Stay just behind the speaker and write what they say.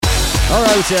All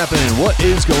right, what's happening? What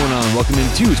is going on? Welcome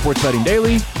into Sports Betting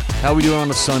Daily. How we doing on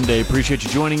a Sunday? Appreciate you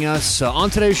joining us. On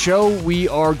today's show, we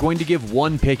are going to give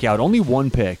one pick out, only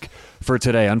one pick for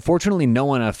today. Unfortunately, no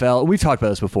NFL. We've talked about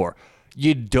this before.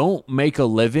 You don't make a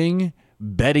living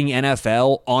betting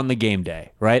NFL on the game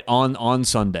day, right? On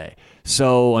Sunday.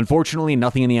 So, unfortunately,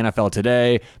 nothing in the NFL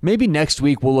today. Maybe next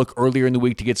week we'll look earlier in the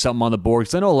week to get something on the board,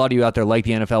 because I know a lot of you out there like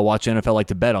the NFL, watch the NFL, like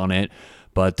to bet on it.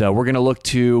 But we're going to look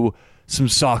to some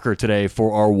soccer today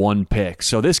for our one pick.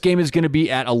 So this game is going to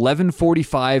be at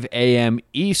 11:45 a.m.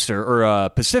 Eastern or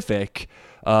Pacific,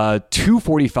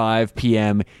 2:45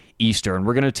 p.m. Eastern.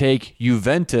 We're going to take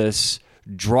Juventus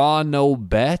draw no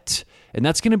bet, and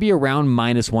that's going to be around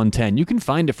 -110. You can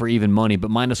find it for even money,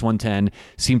 but -110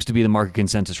 seems to be the market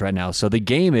consensus right now. So the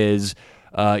game is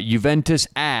Juventus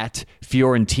at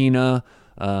Fiorentina.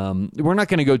 We're not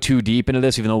going to go too deep into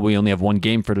this, even though we only have one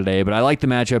game for today, but I like the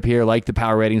matchup here, like the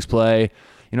power ratings play.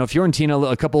 You know,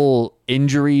 Fiorentina, a couple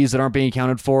injuries that aren't being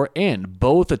accounted for, and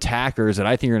both attackers that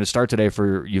I think are going to start today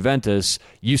for Juventus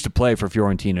used to play for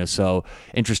Fiorentina, so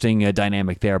interesting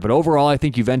dynamic there. But overall, I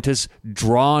think Juventus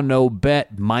draw no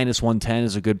bet -110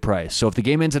 is a good price. So if the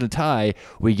game ends in a tie,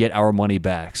 we get our money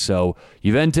back. So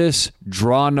Juventus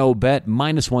draw no bet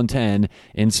 -110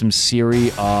 in some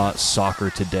Serie A soccer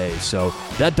today. So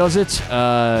that does it.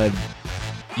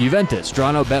 Juventus,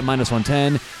 draw no bet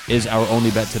 -110 is our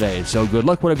only bet today. So good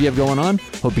luck, whatever you have going on.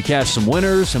 Hope you cash some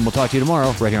winners, and we'll talk to you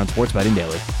tomorrow right here on Sports Betting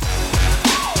Daily.